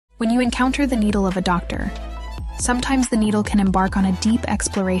When you encounter the needle of a doctor, sometimes the needle can embark on a deep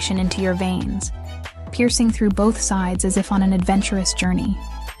exploration into your veins, piercing through both sides as if on an adventurous journey.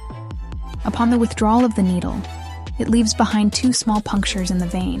 Upon the withdrawal of the needle, it leaves behind 2 small punctures in the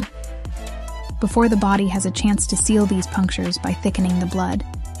vein. Before the body has a chance to seal these punctures by thickening the blood,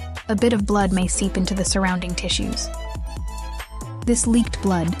 a bit of blood may seep into the surrounding tissues. This leaked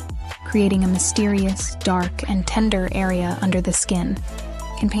blood, creating a mysterious, dark, and tender area under the skin,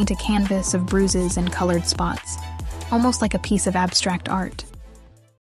 can paint a canvas of bruises and colored spots, almost like a piece of abstract art.